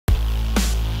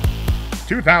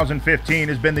2015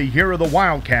 has been the year of the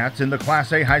Wildcats in the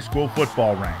Class A high school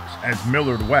football ranks, as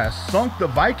Millard West sunk the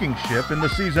Viking ship in the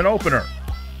season opener,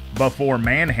 before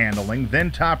manhandling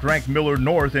then top-ranked Millard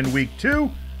North in Week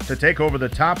 2 to take over the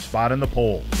top spot in the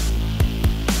polls.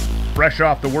 Fresh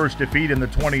off the worst defeat in the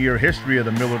 20-year history of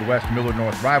the Millard West-Millard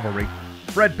North rivalry,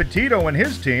 Fred Petito and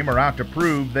his team are out to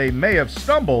prove they may have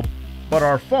stumbled, but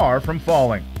are far from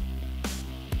falling.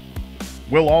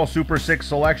 Will All-Super 6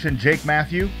 selection Jake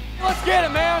Matthew, let's get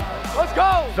it, man. Let's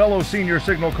go. fellow senior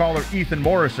signal caller Ethan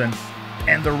Morrison,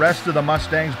 and the rest of the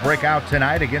Mustangs break out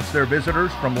tonight against their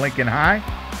visitors from Lincoln High?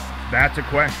 That's a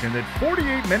question that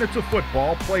 48 minutes of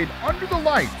football played under the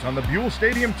lights on the Buell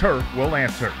Stadium turf will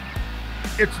answer.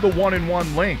 It's the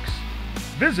 1-1 Lynx,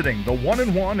 visiting the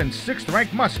 1-1 and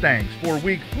 6th-ranked Mustangs for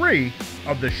Week 3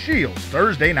 of the Scheel's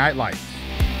Thursday Night Lights.